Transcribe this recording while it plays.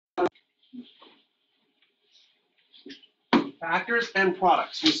Factors and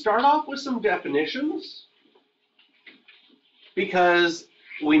products. We start off with some definitions because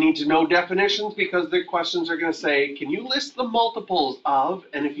we need to know definitions because the questions are going to say, can you list the multiples of,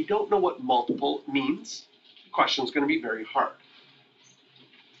 and if you don't know what multiple means, the question is going to be very hard.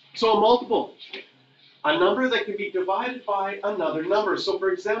 So a multiple, a number that can be divided by another number. So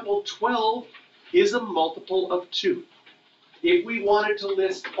for example, 12 is a multiple of 2. If we wanted to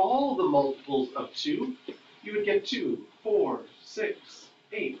list all the multiples of 2, you would get 2, 4, 6,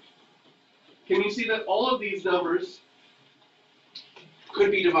 8. Can you see that all of these numbers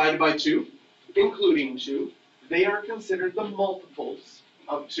could be divided by 2, including 2? They are considered the multiples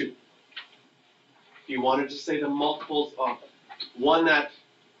of 2. If you wanted to say the multiples of one that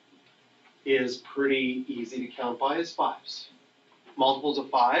is pretty easy to count by is 5s. Multiples of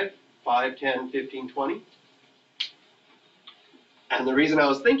 5, 5, 10, 15, 20. And the reason I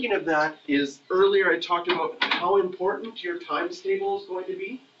was thinking of that is earlier I talked about how important your times table is going to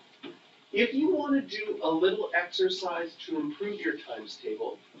be. If you want to do a little exercise to improve your times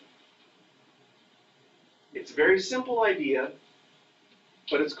table, it's a very simple idea,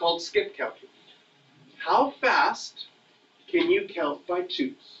 but it's called skip counting. How fast can you count by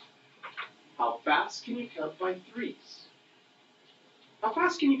 2s? How fast can you count by 3s? How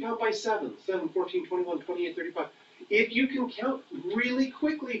fast can you count by 7, 7, 14, 21, 28, 35? If you can count really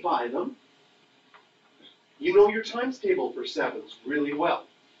quickly by them, you know your times table for 7s really well.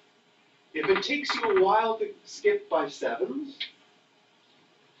 If it takes you a while to skip by 7s,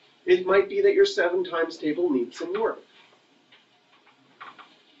 it might be that your 7 times table needs some work.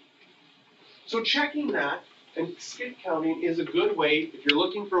 So checking that and skip counting is a good way, if you're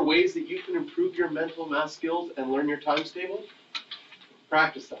looking for ways that you can improve your mental math skills and learn your times table,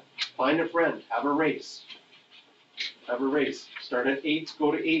 practice that. Find a friend, have a race. Have a race. Start at 8,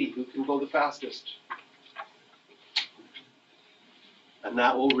 go to 80. Who can go the fastest? And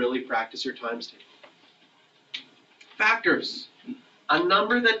that will really practice your times table. Factors. A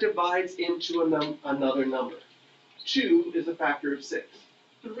number that divides into another number. 2 is a factor of 6.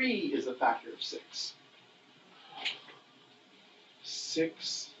 3 is a factor of 6.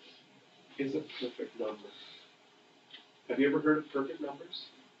 6 is a perfect number. Have you ever heard of perfect numbers?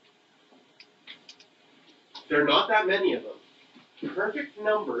 There are not that many of them. Perfect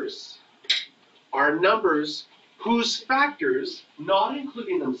numbers are numbers whose factors, not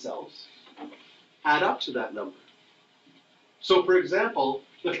including themselves, add up to that number. So for example,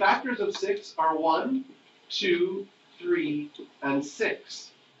 the factors of 6 are 1, 2, 3, and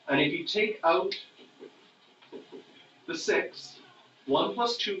 6. And if you take out the 6, 1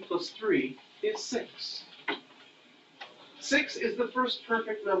 plus 2 plus 3 is 6. 6 is the first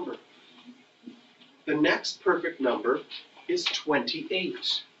perfect number. The next perfect number is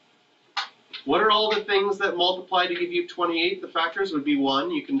 28. What are all the things that multiply to give you 28? The factors would be 1.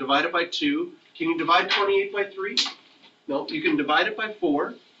 You can divide it by 2. Can you divide 28 by 3? No. You can divide it by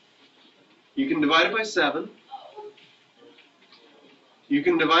 4. You can divide it by 7. You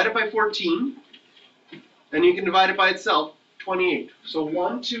can divide it by 14. And you can divide it by itself, 28. So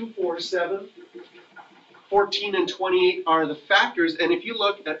 1, 2, 4, 7, 14, and 28 are the factors. And if you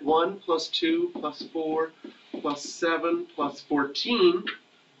look at 1 plus 2 plus 4 plus 7 plus 14,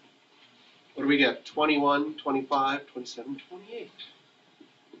 what do we get? 21, 25, 27, 28.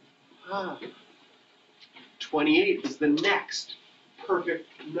 28 is the next perfect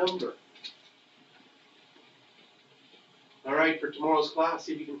number. All right, for tomorrow's class,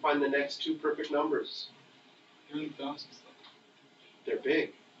 see if you can find the next 2 perfect numbers. Really fast and stuff. They're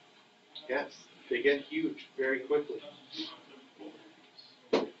big. Yes, they get huge very quickly.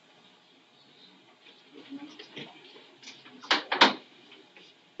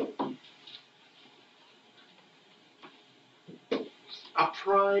 A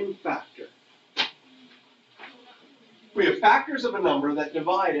prime factor. We have factors of a number that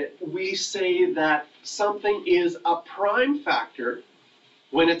divide it. We say that something is a prime factor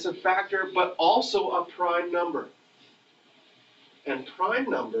when it's a factor, but also a prime number. And prime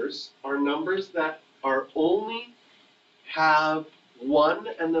numbers are numbers that are only have 1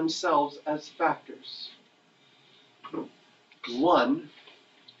 and themselves as factors. 1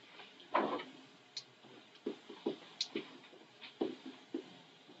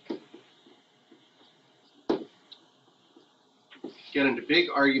 get into big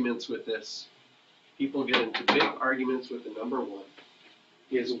arguments with this. People get into big arguments with the number 1.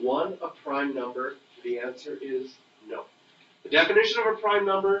 Is 1 a prime number? The answer is no. The definition of a prime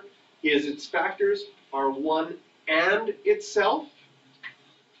number is its factors are 1 and itself,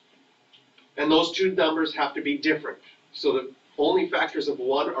 and those 2 numbers have to be different. So that only factors of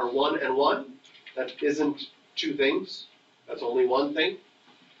 1 are 1 and 1. That isn't two things. That's only one thing.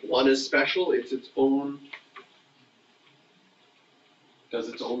 1 is special. It's its own, does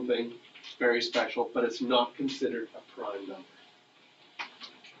its own thing. It's very special, but it's not considered a prime number.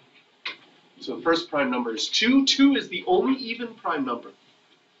 So the first prime number is 2. 2 is the only even prime number.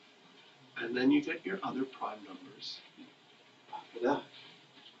 And then you get your other prime numbers after that.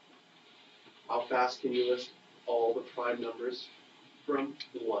 How fast can you list all the prime numbers from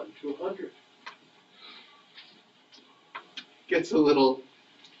 1 to 100? Gets a little,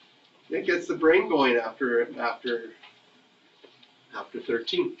 it gets the brain going after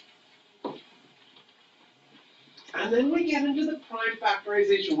 13. And then we get into the prime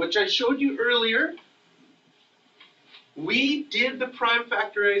factorization, which I showed you earlier. We did the prime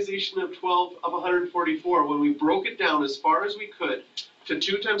factorization of 12 of 144 when we broke it down as far as we could to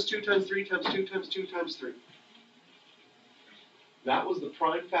 2 times 2 times 3 times 2 times 2 times 3. That was the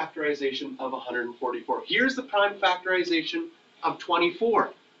prime factorization of 144. Here's the prime factorization of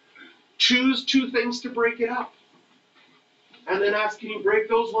 24. Choose two things to break it up. And then ask, can you break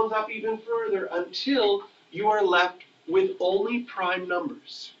those ones up even further until you are left with only prime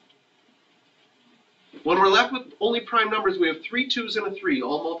numbers. When we're left with only prime numbers, we have 3 2s and a 3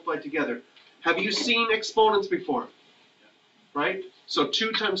 all multiplied together. Have you seen exponents before? Right? So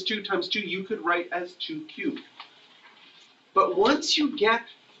 2 times 2 times 2 you could write as 2 cubed. But once you get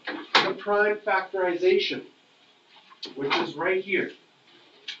the prime factorization, which is right here,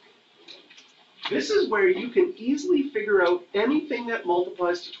 this is where you can easily figure out anything that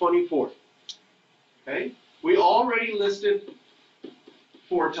multiplies to 24. Okay? We already listed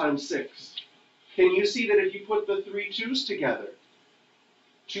 4 times 6. Can you see that if you put the 3 2's together,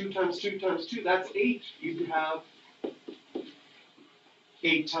 2 times 2 times 2, that's 8. You have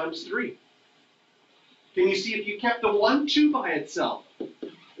 8 times 3. Can you see if you kept the 1 2 by itself,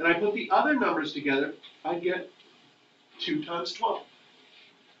 and I put the other numbers together, I'd get 2 times 12.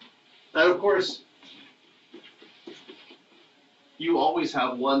 And of course, you always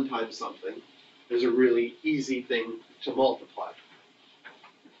have 1 times something. There's a really easy thing to multiply.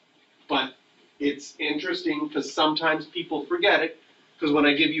 But it's interesting because sometimes people forget it, because when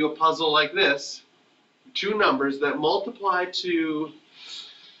I give you a puzzle like this, 2 numbers that multiply to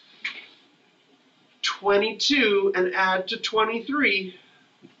 22 and add to 23,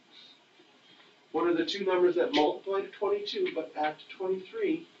 what are the 2 numbers that multiply to 22 but add to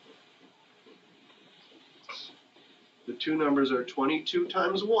 23? The 2 numbers are 22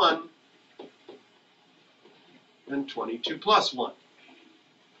 times 1 and 22 plus 1.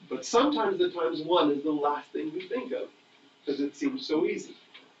 But sometimes the times 1 is the last thing we think of because it seems so easy.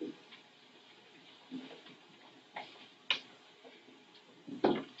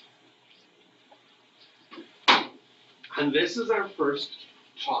 And this is our first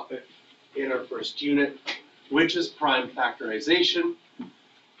topic in our first unit, which is prime factorization.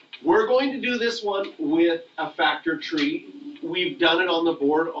 We're going to do this one with a factor tree. We've done it on the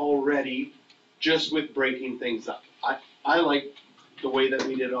board already, just with breaking things up. I like the way that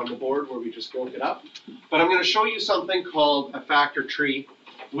we did it on the board, where we just broke it up. But I'm going to show you something called a factor tree,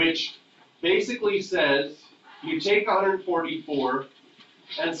 which basically says you take 144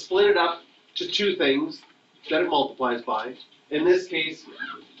 and split it up to 2 things that it multiplies by. In this case,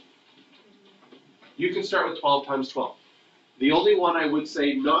 you can start with 12 times 12. The only one I would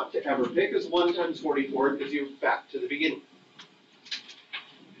say not to ever pick is 1 times 44, because you're back to the beginning.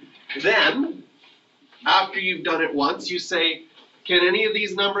 Then, after you've done it once, you say, can any of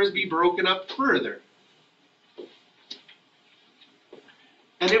these numbers be broken up further?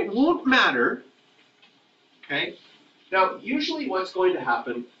 And it won't matter, okay? Now, usually what's going to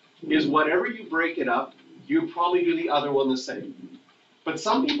happen is whatever you break it up, you probably do the other one the same. But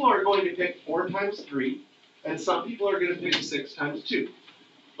some people are going to pick 4 times 3, and some people are going to pick 6 times 2.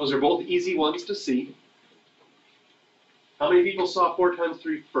 Those are both easy ones to see. How many people saw 4 times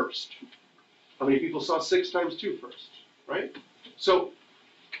 3 first? How many people saw 6 times 2 first? Right? So,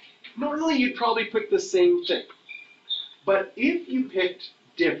 normally you'd probably pick the same thing. But if you picked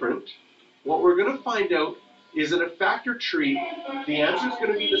different, what we're going to find out is in a factor tree, the answer is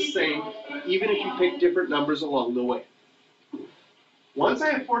going to be the same, even if you pick different numbers along the way. Once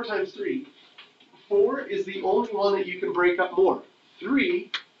I have 4 times 3, 4 is the only one that you can break up more.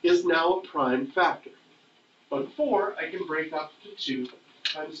 3 is now a prime factor. But 4 I can break up to 2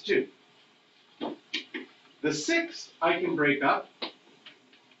 times 2. The 6 I can break up.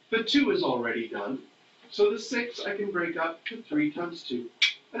 The 2 is already done. So the 6 I can break up to 3 times 2.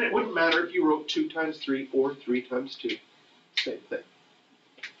 And it wouldn't matter if you wrote 2 times 3 or 3 times 2. Same thing.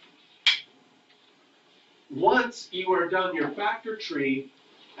 Once you are done your factor tree,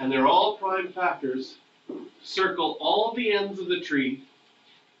 and they're all prime factors, circle all the ends of the tree.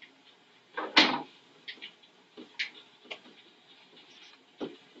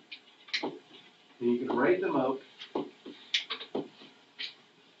 And you can write them out.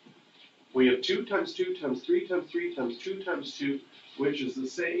 We have 2 times 2 times 3 times 3 times 2 times 2, which is the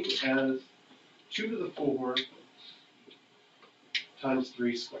same as 2 to the 4 times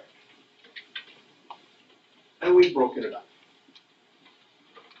 3 squared. And we've broken it up.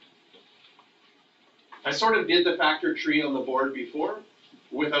 I sort of did the factor tree on the board before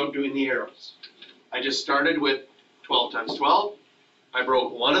without doing the arrows. I just started with 12 times 12. I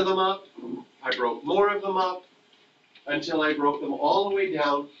broke one of them up. I broke more of them up until I broke them all the way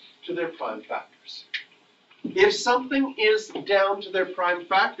down to their prime factors. If something is down to their prime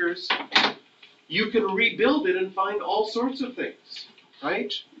factors, you can rebuild it and find all sorts of things,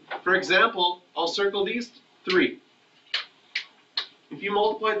 right? For example, I'll circle these 3. If you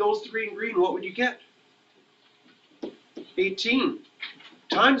multiply those 3 in green, what would you get? 18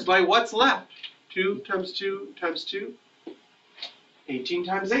 times by what's left? 2 times 2 times 2, 18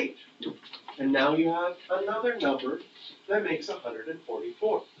 times 8. And now you have another number that makes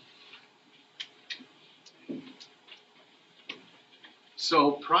 144.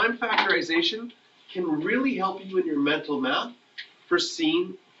 So prime factorization can really help you in your mental math for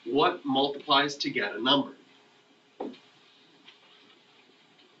seeing what multiplies to get a number.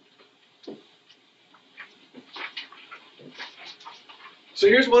 So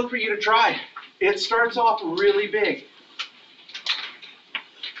here's one for you to try. It starts off really big.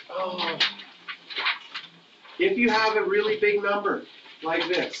 Oh. If you have a really big number like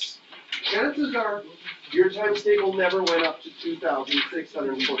this, chances are your times table never went up to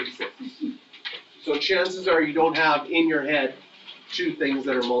 2,646. So chances are you don't have in your head 2 things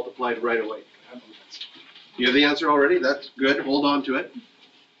that are multiplied right away. You have the answer already? That's good. Hold on to it.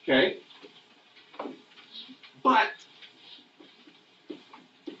 Okay. But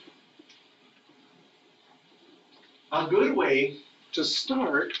a good way to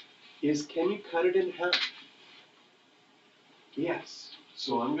start is, can you cut it in half? Yes.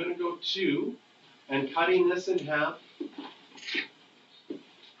 So I'm going to go 2, and cutting this in half,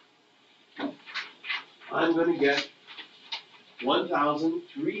 I'm going to get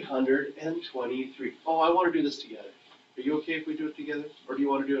 1,323. Oh, I want to do this together. Are you okay if we do it together? Or do you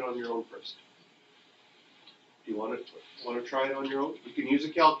want to do it on your own first? Do you want to try it on your own? You can use a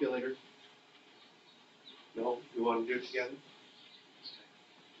calculator. No? You want to do it together?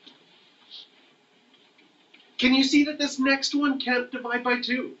 Can you see that this next one can't divide by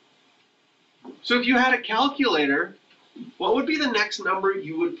 2? So if you had a calculator, what would be the next number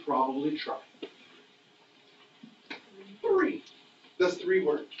you would probably try? 3. Does 3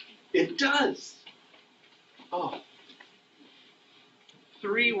 work? It does. Oh.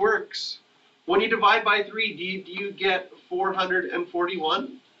 3 works. When you divide by 3, do you get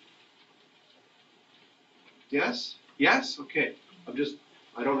 441? Yes? Yes? Okay. I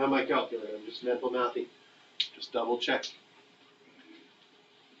don't have my calculator. I'm just mental mathing. Just double check.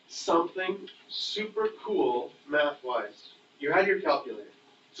 Something super cool math-wise. You had your calculator.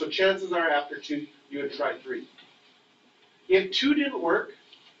 So chances are after 2, you would try 3. If 2 didn't work,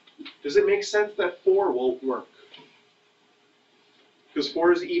 does it make sense that 4 won't work? Because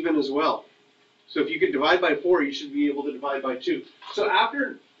 4 is even as well. So if you could divide by 4, you should be able to divide by 2. So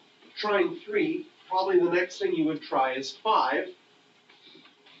after trying 3, probably the next thing you would try is 5.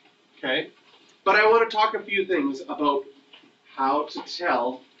 Okay? But I want to talk a few things about how to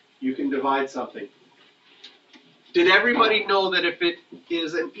tell you can divide something. Did everybody know that if it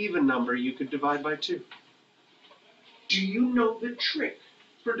is an even number, you could divide by 2? Do you know the trick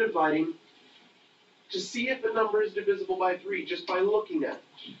for dividing to see if a number is divisible by 3 just by looking at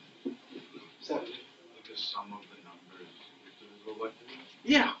it? Like the sum of the numbers is divisible by 3?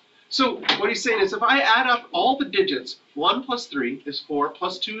 Yeah. So what he's saying is if I add up all the digits, 1 plus 3 is 4,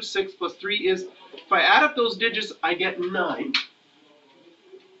 plus 2 is 6, plus 3 is, if I add up those digits, I get 9.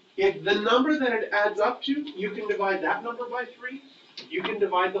 If the number that it adds up to, you can divide that number by 3, you can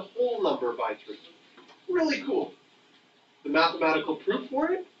divide the whole number by 3. Really cool. The mathematical proof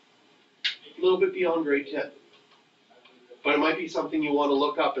for it, a little bit beyond grade 10. But it might be something you want to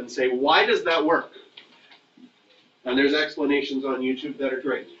look up and say, why does that work? And there's explanations on YouTube that are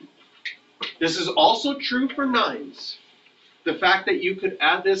great. This is also true for 9s. The fact that you could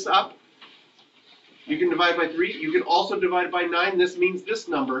add this up, you can divide by 3, you can also divide by 9. This means this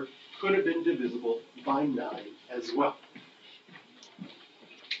number could have been divisible by 9 as well.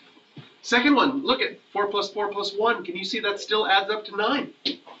 Second one, look at 4 plus 4 plus 1. Can you see that still adds up to 9?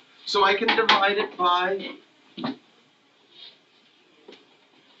 So I can divide it by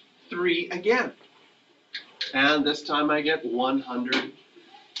 3 again. And this time I get 100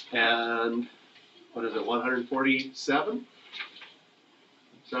 and, what is it, 147?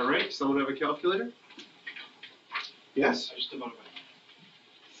 Is that right? Someone have a calculator? Yes? I just divided by.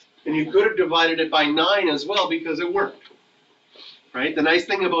 And you could have divided it by 9 as well because it worked. Right? The nice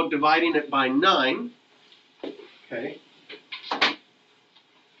thing about dividing it by 9, okay,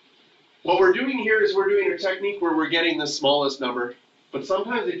 what we're doing here is we're doing a technique where we're getting the smallest number. But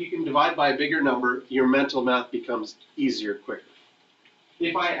sometimes if you can divide by a bigger number, your mental math becomes easier, quicker.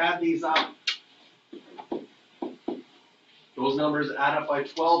 If I add these up, those numbers add up by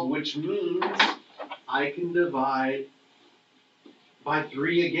 12, which means I can divide by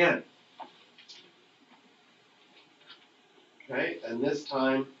 3 again. Okay, and this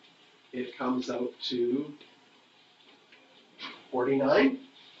time it comes out to 49.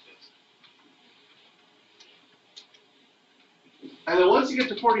 And then once you get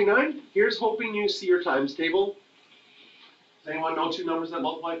to 49, here's hoping you see your times table. Does anyone know two numbers that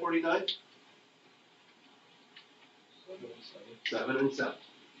multiply 49? 7 and 7.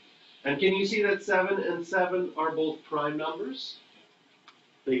 And can you see that 7 and 7 are both prime numbers?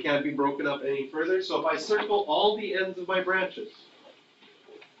 They can't be broken up any further. So if I circle all the ends of my branches,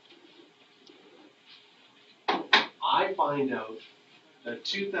 I find out that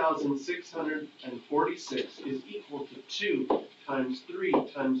 2,646 is equal to 2 times 3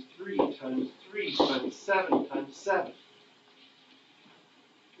 times 3 times 3 times 7 times 7.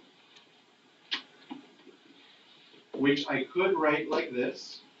 Which I could write like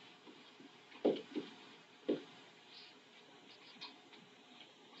this.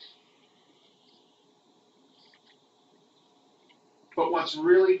 But what's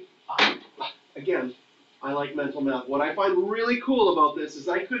really, again, I like mental math. What I find really cool about this is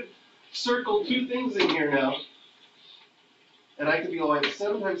I could circle two things in here now. And I could be like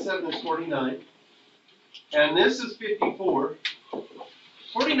 7 times 7 is 49. And this is 54.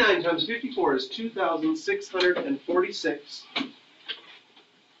 49 times 54 is 2,646.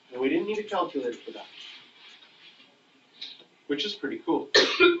 And we didn't need a calculator for that. Which is pretty cool.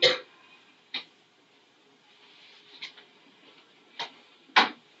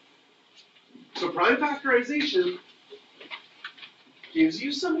 So prime factorization gives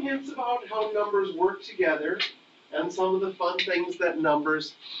you some hints about how numbers work together and some of the fun things that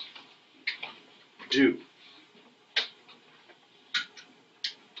numbers do.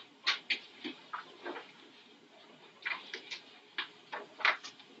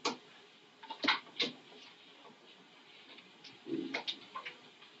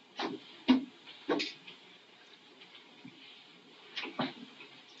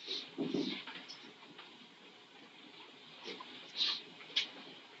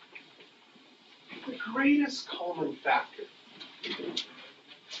 The greatest common factor.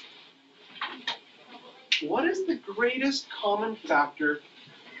 What is the greatest common factor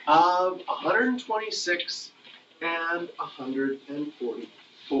of 126 and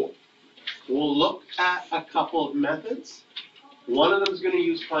 144? We'll look at a couple of methods. One of them is going to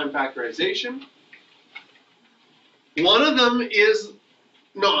use prime factorization. One of them is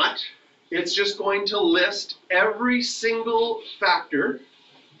not. It's just going to list every single factor.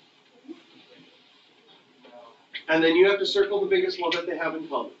 And then you have to circle the biggest one that they have in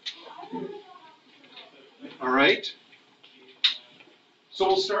common. All right? So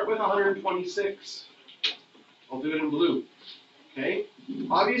we'll start with 126. I'll do it in blue. Okay?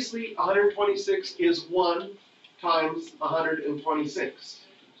 Obviously, 126 is 1 times 126.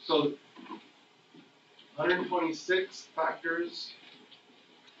 So 126 factors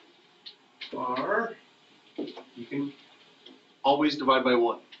are, you can always divide by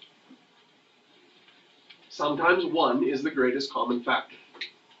 1. Sometimes 1 is the greatest common factor.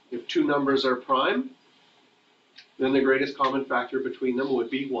 If two numbers are prime, then the greatest common factor between them would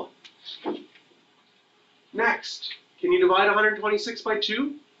be 1. Next, can you divide 126 by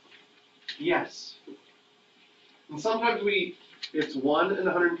 2? Yes. And sometimes it's 1 and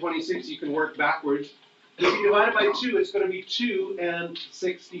 126, you can work backwards. If you divide it by 2, it's going to be 2 and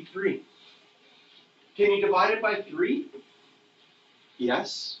 63. Can you divide it by 3?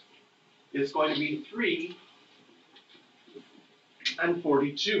 Yes. It's going to be 3 and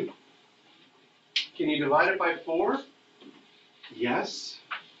 42. Can you divide it by 4? Yes.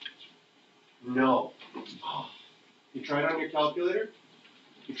 No. Oh. You try it on your calculator?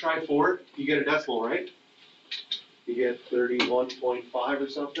 You try 4, you get a decimal, right? You get 31.5 or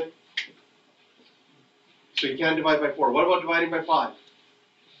something. So you can't divide by 4. What about dividing by 5?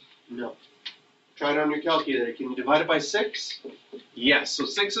 No. Try it on your calculator. Can you divide it by 6? Yes, so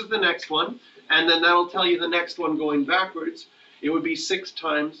 6 is the next one, and then that'll tell you the next one going backwards. It would be 6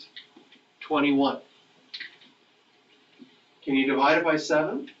 times 21. Can you divide it by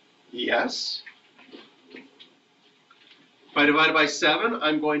 7? Yes. If I divide it by 7,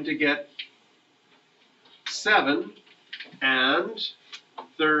 I'm going to get 7 and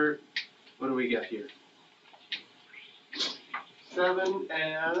what do we get here? 7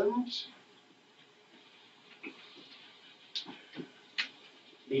 and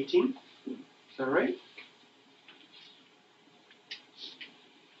 18? Is that right?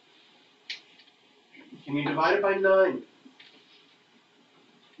 Can you divide it by 9?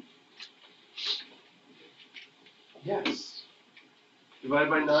 Yes. Divided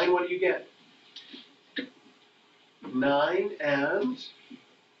by 9, what do you get? 9 and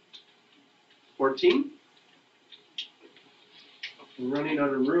 14? I'm running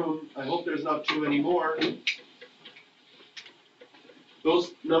out of room. I hope there's not too many more.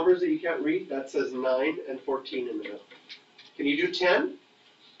 Those numbers that you can't read, that says 9 and 14 in the middle. Can you do 10?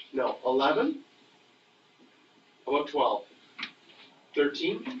 No. 11? How about 12?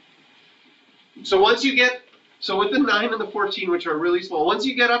 13? So with the 9 and the 14, which are really small, once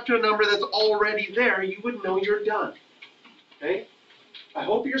you get up to a number that's already there, you would know you're done. Okay? I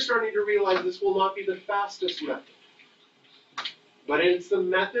hope you're starting to realize this will not be the fastest method. But it's the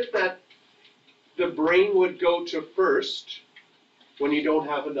method that the brain would go to first when you don't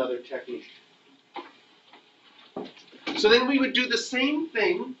have another technique. So then we would do the same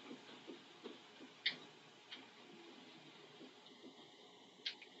thing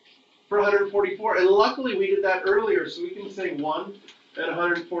for 144, and luckily we did that earlier, so we can say 1 and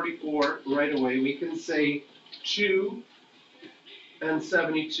 144 right away. We can say 2 and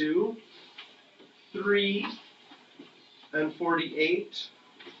 72, 3 and 48,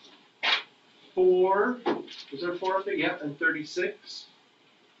 4, is there 4 up there? Yeah, and 36.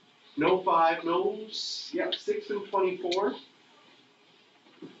 No 5, no, yeah, 6 and 24.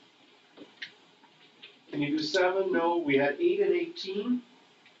 Can you do 7? No, we had 8 and 18.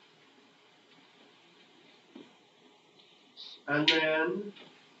 And then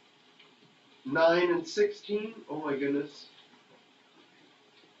 9 and 16, oh my goodness.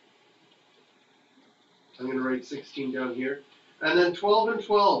 I'm going to write 16 down here. And then 12 and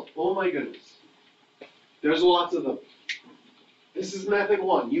 12, oh my goodness. There's lots of them. This is method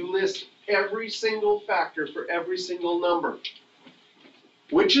 1. You list every single factor for every single number.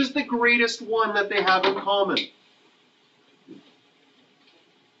 Which is the greatest one that they have in common?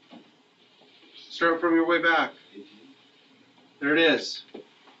 Start from your way back. There it is.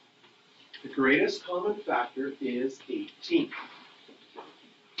 The greatest common factor is 18.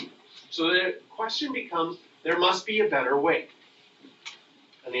 So the question becomes, there must be a better way.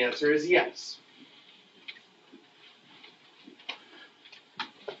 And the answer is yes.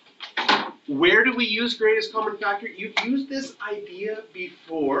 Where do we use greatest common factor? You've used this idea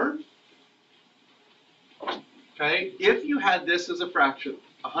before. Okay, if you had this as a fraction,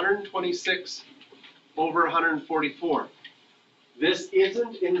 126 over 144, this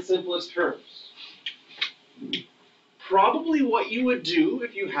isn't in simplest terms. Probably what you would do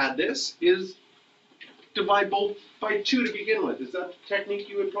if you had this is divide both by 2 to begin with. Is that the technique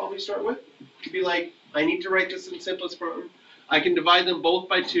you would probably start with? To be like, I need to write this in simplest form. I can divide them both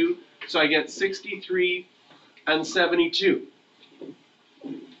by 2, so I get 63 and 72.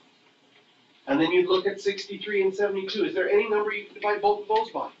 And then you'd look at 63 and 72. Is there any number you can divide both of those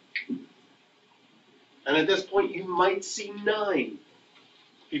by? And at this point, you might see 9.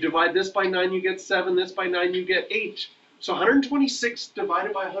 You divide this by 9, you get 7. This by 9, you get 8. So 126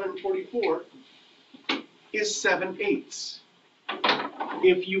 divided by 144 is 7/8.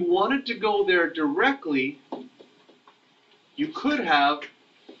 If you wanted to go there directly, you could have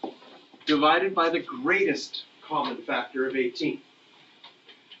divided by the greatest common factor of 18.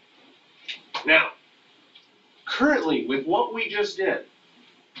 Now, currently, with what we just did,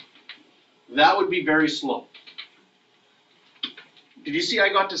 that would be very slow. Did you see I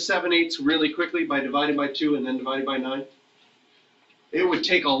got to 7/8 really quickly by dividing by 2 and then dividing by 9? It would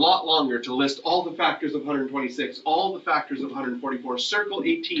take a lot longer to list all the factors of 126, all the factors of 144, circle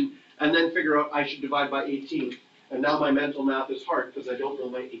 18, and then figure out I should divide by 18. And now my mental math is hard because I don't know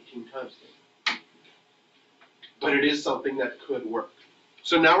my 18 times thing. But it is something that could work.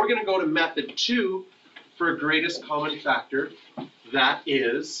 So now we're going to go to method 2 for greatest common factor. That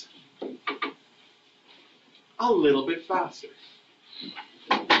is a little bit faster.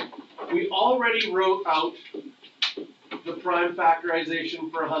 We already wrote out the prime factorization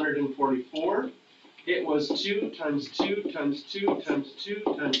for 144. It was 2 times 2 times 2 times 2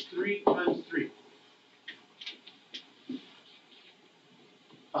 times 3 times 3.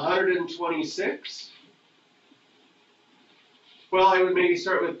 126. Well, I would maybe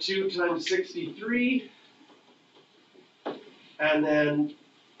start with 2 times 63, and then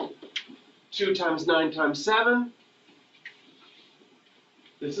 2 times 9 times 7.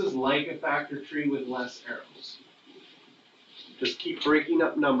 This is like a factor tree with less arrows. Just keep breaking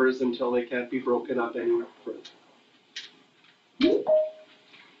up numbers until they can't be broken up any further.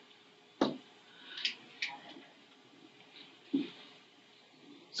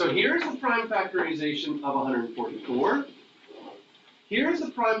 So here's the prime factorization of 144. Here's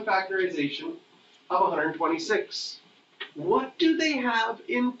the prime factorization of 126. What do they have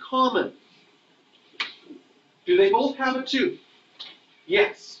in common? Do they both have a 2?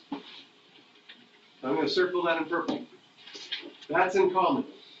 Yes. I'm going to circle that in purple. That's in common.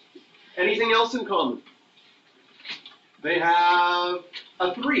 Anything else in common? They have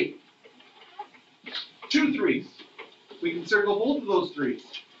a 3. 2 3s. We can circle both of those 3s.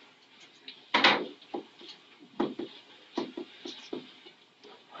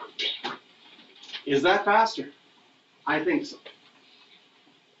 Is that faster? I think so.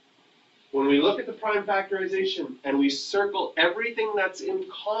 When we look at the prime factorization and we circle everything that's in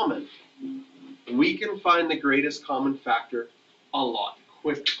common, we can find the greatest common factor a lot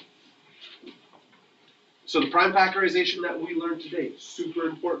quicker. So the prime factorization that we learned today, super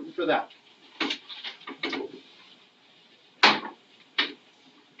important for that.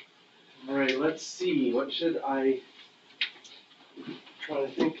 All right, let's see. What should I try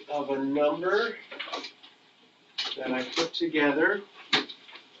to think of a number that I put together,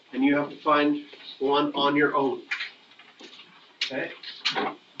 and you have to find one on your own. Okay?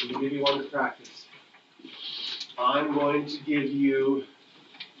 I'm going to give you one to practice. I'm going to give you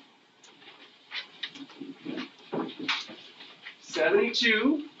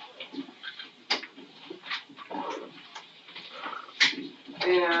 72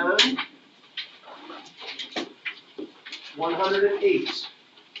 and 108.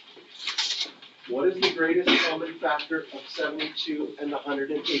 What is the greatest common factor of 72 and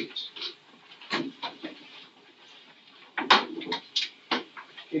 108?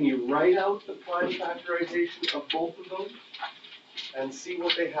 Can you write out the prime factorization of both of them and see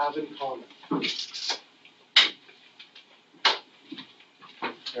what they have in common?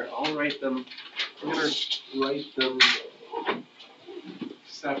 Here, I'll write them. I'm going to write them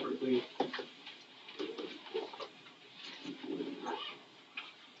separately.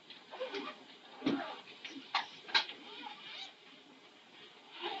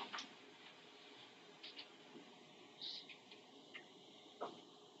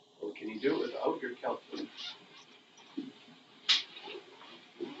 Or can you do it without your calculator?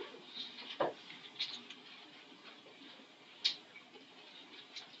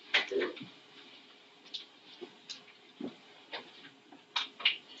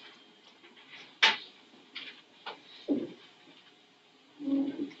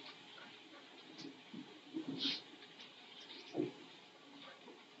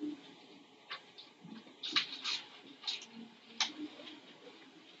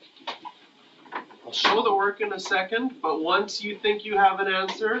 I'll show the work in a second, but once you think you have an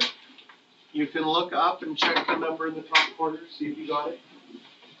answer, you can look up and check the number in the top corner, see if you got it.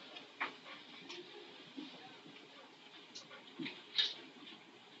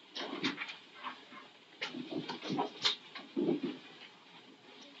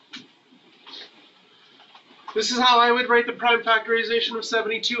 This is how I would write the prime factorization of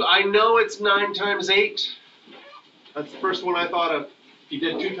 72. I know it's 9 times 8. That's the first one I thought of. If you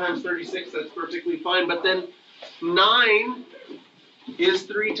did 2 times 36, that's perfectly fine. But then 9 is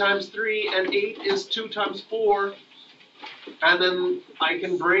 3 times 3, and 8 is 2 times 4. And then I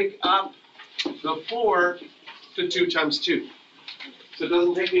can break up the 4 to 2 times 2. So it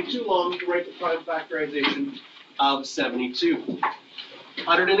doesn't take me too long to write the prime factorization of 72.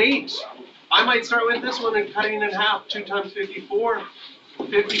 108. I might start with this one and cutting it in half. 2 times 54.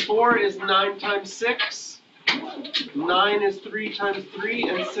 54 is 9 times 6. 9 is 3 times 3,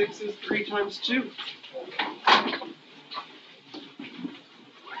 and 6 is 3 times 2.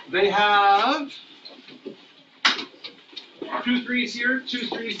 They have 2 3s here, 2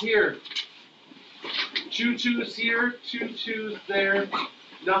 3s here. 2 2s here, 2 2s there.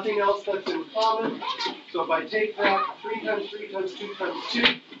 Nothing else that's in common. So if I take that 3 times 3 times 2 times 2,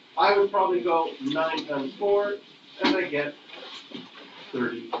 I would probably go 9 times 4, and I get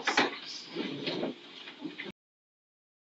 36.